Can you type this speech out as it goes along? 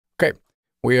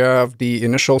We have the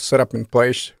initial setup in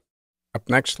place. Up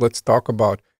next, let's talk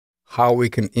about how we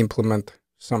can implement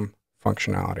some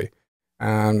functionality.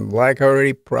 And like I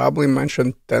already probably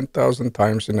mentioned 10,000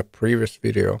 times in a previous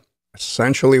video,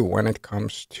 essentially when it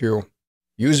comes to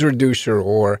use reducer,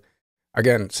 or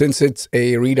again, since it's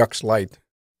a Redux Lite,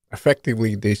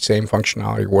 effectively the same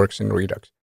functionality works in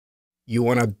Redux. You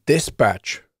want to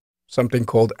dispatch something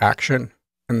called action,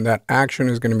 and that action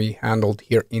is going to be handled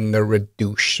here in the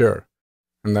reducer.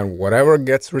 And then whatever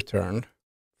gets returned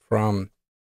from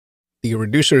the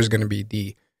reducer is going to be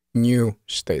the new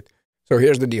state. So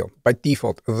here's the deal. By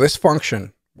default, this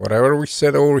function, whatever we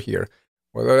set over here,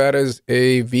 whether that is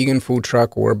a vegan food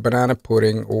truck or banana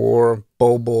pudding or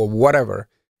bobo, whatever,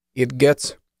 it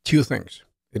gets two things.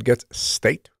 It gets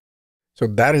state. So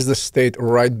that is the state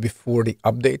right before the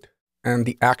update, and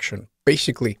the action.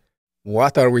 Basically,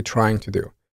 what are we trying to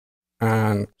do?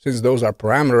 And since those are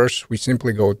parameters, we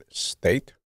simply go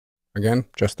state. Again,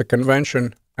 just a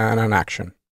convention and an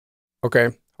action.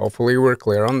 Okay, hopefully we're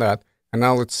clear on that. And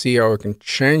now let's see how we can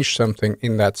change something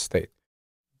in that state.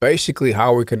 Basically,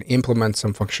 how we can implement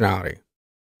some functionality.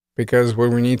 Because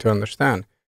what we need to understand,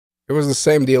 it was the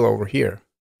same deal over here.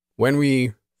 When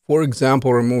we, for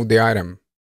example, remove the item,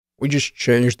 we just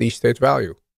changed the state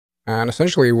value. And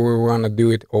essentially, we want to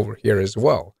do it over here as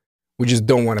well. We just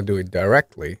don't want to do it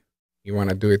directly. You want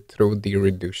to do it through the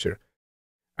reducer.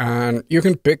 And you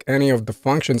can pick any of the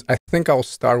functions. I think I'll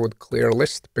start with clear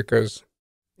list because,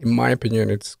 in my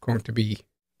opinion, it's going to be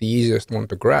the easiest one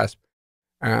to grasp.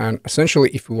 And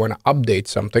essentially, if we want to update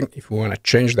something, if we want to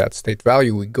change that state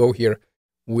value, we go here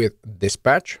with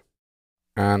dispatch.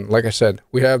 And like I said,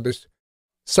 we have this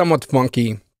somewhat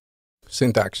funky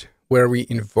syntax where we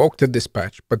invoke the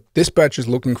dispatch, but dispatch is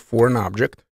looking for an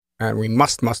object, and we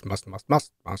must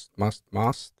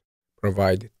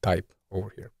provide type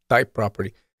over here. Type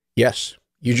property. Yes,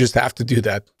 you just have to do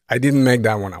that. I didn't make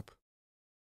that one up.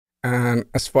 And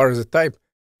as far as the type,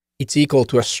 it's equal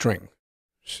to a string.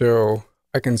 So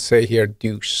I can say here,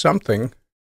 do something,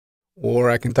 or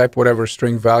I can type whatever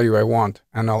string value I want,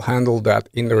 and I'll handle that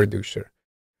in the reducer.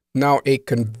 Now, a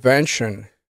convention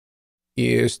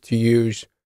is to use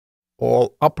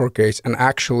all uppercase and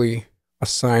actually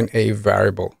assign a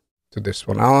variable to this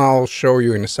one. I'll show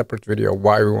you in a separate video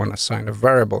why we want to assign a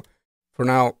variable. For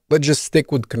now, let's just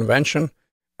stick with convention.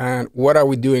 And what are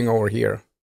we doing over here?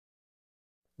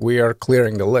 We are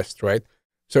clearing the list, right?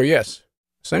 So yes,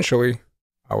 essentially,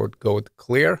 I would go with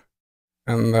clear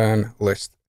and then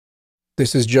list.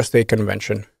 This is just a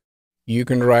convention. You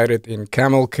can write it in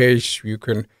camel case. You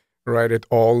can write it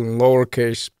all in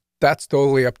lowercase. That's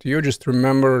totally up to you. Just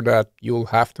remember that you'll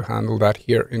have to handle that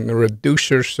here in the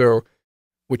reducer. So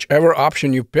whichever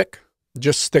option you pick,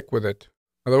 just stick with it.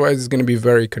 Otherwise, it's going to be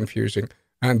very confusing.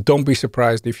 And don't be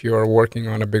surprised if you are working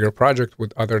on a bigger project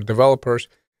with other developers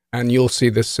and you'll see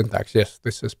this syntax. Yes,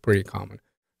 this is pretty common.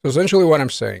 So essentially what I'm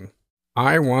saying,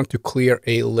 I want to clear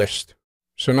a list.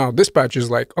 So now dispatch is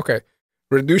like, okay,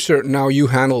 reducer, now you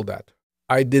handle that.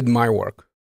 I did my work.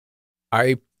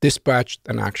 I dispatched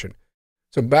an action.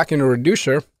 So back in the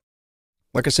reducer,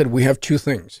 like I said, we have two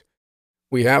things.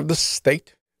 We have the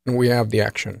state and we have the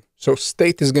action. So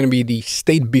state is going to be the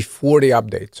state before the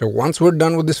update. So once we're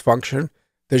done with this function,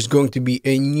 there's going to be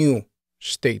a new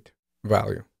state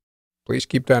value. Please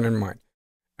keep that in mind.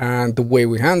 And the way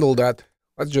we handle that,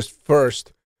 let's just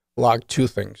first log two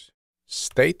things.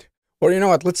 State, or you know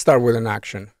what, let's start with an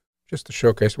action, just to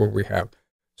showcase what we have.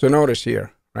 So notice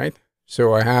here, right?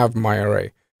 So I have my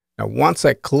array. Now once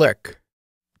I click,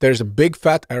 there's a big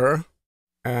fat error,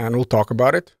 and we'll talk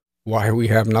about it, why we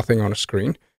have nothing on the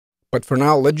screen. But for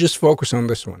now, let's just focus on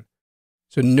this one.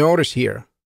 So notice here,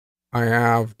 I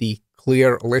have the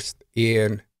clear list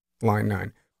in line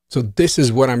 9. So this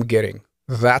is what I'm getting.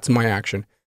 That's my action.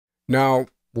 Now,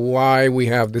 why we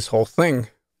have this whole thing,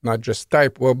 not just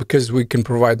type? Well, because we can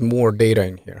provide more data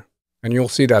in here. And you'll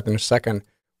see that in a second,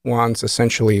 once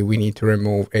essentially we need to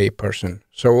remove a person.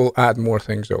 So we'll add more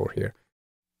things over here.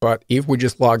 But if we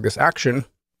just log this action,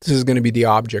 this is going to be the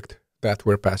object that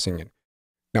we're passing in.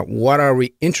 Now, what are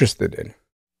we interested in?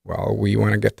 Well, we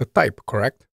want to get the type,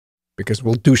 correct? Because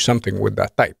we'll do something with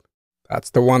that type. That's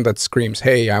the one that screams,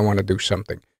 hey, I want to do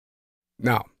something.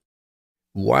 Now,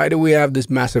 why do we have this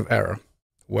massive error?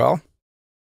 Well,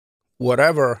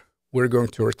 whatever we're going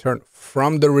to return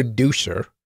from the reducer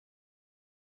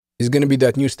is going to be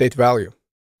that new state value.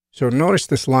 So notice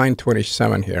this line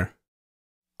 27 here,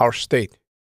 our state.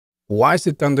 Why is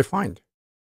it undefined?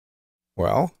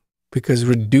 Well, because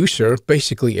reducer,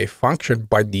 basically a function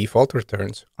by default,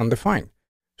 returns undefined.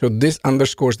 So this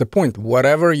underscores the point.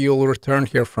 Whatever you'll return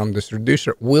here from this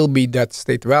reducer will be that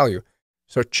state value.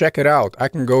 So check it out. I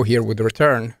can go here with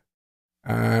return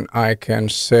and I can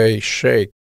say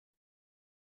shake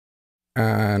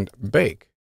and bake.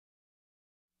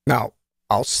 Now,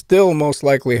 I'll still most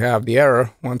likely have the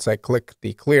error once I click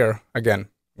the clear. Again,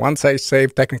 once I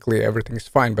save, technically everything's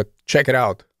fine, but check it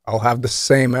out. I'll have the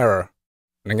same error.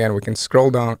 And again, we can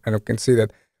scroll down and we can see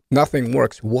that nothing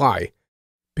works. Why?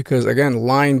 Because again,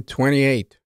 line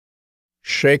 28,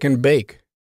 shake and bake.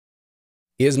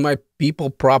 Is my people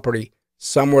property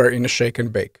somewhere in a shake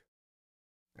and bake?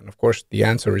 And of course, the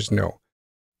answer is no.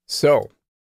 So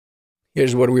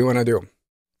here's what we want to do.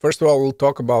 First of all, we'll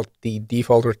talk about the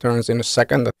default returns in a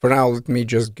second. For now, let me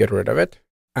just get rid of it.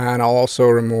 And I'll also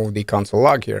remove the console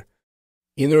log here.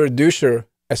 In the reducer,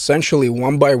 essentially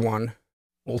one by one,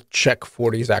 we'll check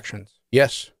for these actions.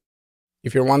 Yes.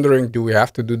 If you're wondering, do we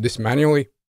have to do this manually?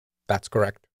 That's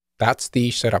correct. That's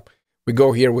the setup. We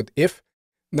go here with if.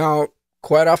 Now,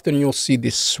 quite often you'll see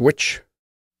this switch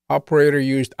operator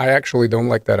used. I actually don't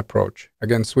like that approach.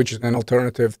 Again, switch is an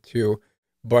alternative to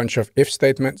a bunch of if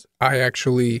statements. I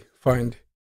actually find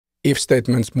if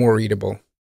statements more readable.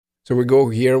 So we go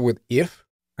here with if,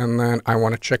 and then I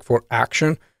want to check for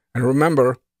action. And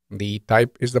remember, the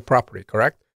type is the property,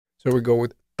 correct? So we go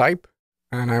with type,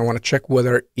 and I want to check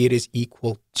whether it is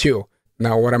equal to.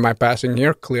 Now, what am I passing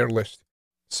here? Clear list.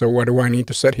 So what do I need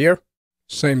to set here?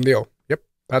 Same deal. Yep,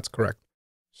 that's correct.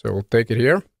 So we'll take it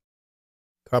here,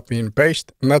 copy and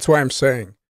paste. And that's why I'm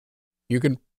saying you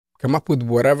can come up with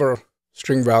whatever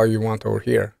string value you want over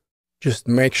here. Just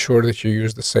make sure that you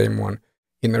use the same one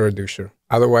in the reducer.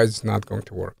 Otherwise, it's not going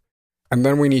to work. And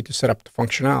then we need to set up the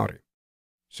functionality.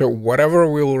 So whatever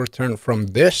we'll return from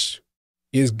this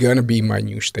is going to be my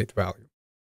new state value.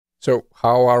 So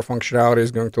how our functionality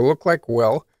is going to look like?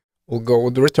 Well, we'll go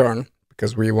with return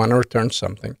because we want to return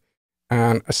something.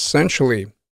 And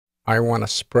essentially, I want to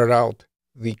spread out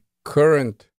the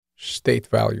current state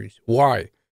values. Why?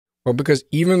 Well, because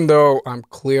even though I'm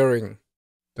clearing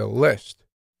the list,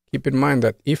 keep in mind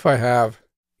that if I have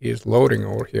is loading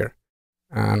over here,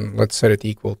 and let's set it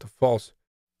equal to false,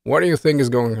 what do you think is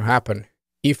going to happen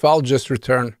if I'll just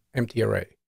return empty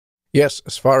array? Yes,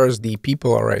 as far as the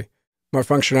people array, my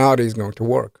functionality is going to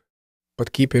work.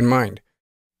 But keep in mind,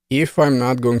 if I'm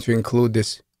not going to include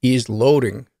this is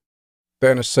loading,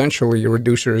 then essentially your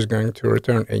reducer is going to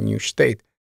return a new state,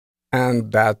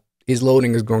 and that is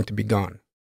loading is going to be gone.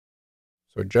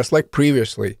 So just like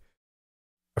previously,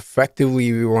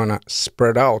 effectively we want to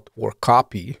spread out or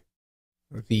copy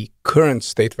the current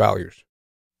state values.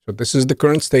 So this is the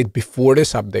current state before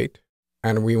this update,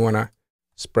 and we want to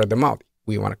spread them out.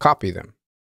 We want to copy them.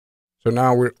 So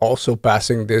now we're also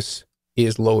passing this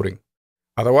is loading.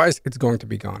 Otherwise, it's going to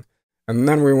be gone. And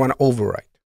then we want to overwrite.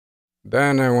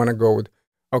 Then I want to go with,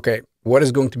 okay, what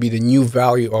is going to be the new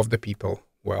value of the people?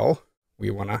 Well, we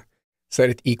want to set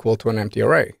it equal to an empty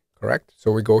array, correct?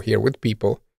 So we go here with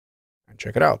people and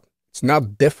check it out. It's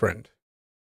not different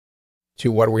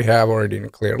to what we have already in a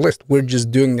clear list. We're just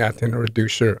doing that in a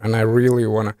reducer, and I really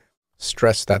want to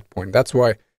stress that point. That's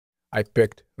why I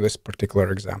picked this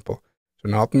particular example. So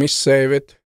now let me save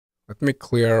it. Let me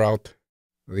clear out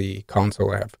the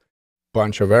console. I have a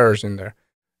bunch of errors in there.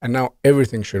 And now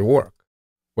everything should work.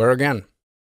 Where again,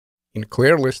 in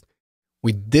clear list,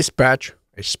 we dispatch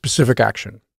a specific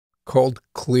action called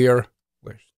clear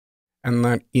list. And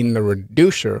then in the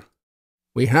reducer,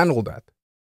 we handle that.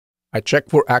 I check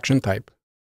for action type.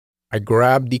 I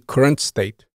grab the current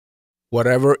state,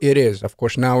 whatever it is. Of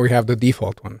course, now we have the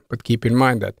default one, but keep in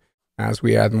mind that as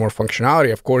we add more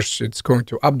functionality, of course, it's going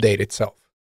to update itself.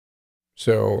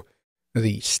 So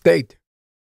the state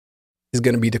is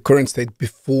going to be the current state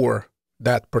before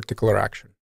that particular action.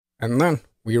 And then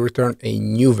we return a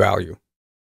new value.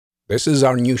 This is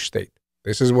our new state.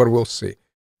 This is what we'll see.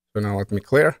 So now let me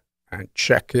clear and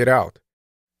check it out.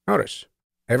 Notice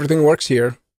everything works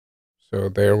here. So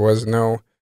there was no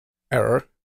error.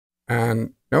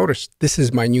 And notice this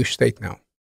is my new state now.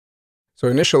 So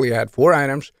initially I had 4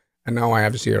 items and now I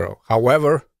have 0.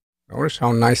 However, notice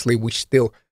how nicely we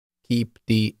still keep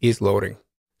the is loading.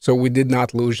 So we did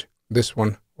not lose this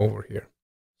one over here.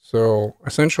 So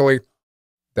essentially,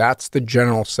 that's the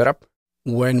general setup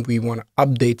when we want to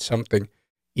update something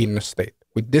in a state.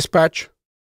 With dispatch,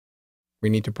 we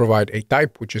need to provide a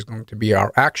type, which is going to be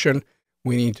our action.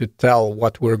 We need to tell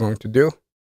what we're going to do.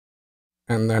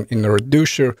 And then in the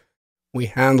reducer, we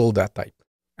handle that type.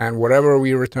 And whatever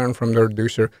we return from the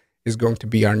reducer is going to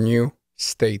be our new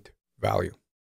state value.